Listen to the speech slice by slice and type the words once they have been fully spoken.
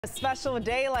A special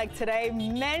day like today,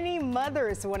 many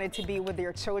mothers wanted to be with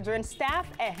their children. Staff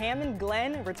at Hammond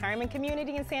Glen Retirement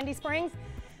Community in Sandy Springs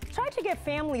tried to get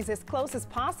families as close as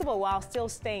possible while still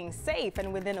staying safe.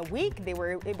 And within a week, they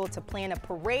were able to plan a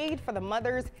parade for the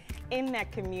mothers in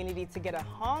that community to get a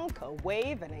honk, a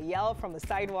wave, and a yell from the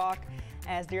sidewalk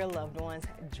as their loved ones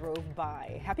drove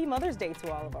by. Happy Mother's Day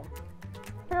to all of them.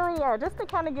 Hell yeah, just to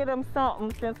kind of get them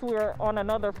something since we're on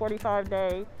another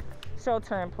 45-day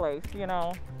shelter in place, you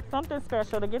know. Something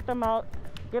special to get them out,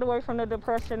 get away from the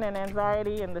depression and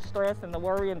anxiety and the stress and the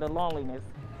worry and the loneliness.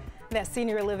 That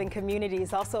senior living community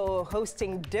is also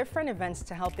hosting different events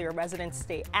to help their residents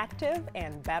stay active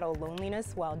and battle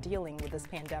loneliness while dealing with this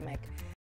pandemic.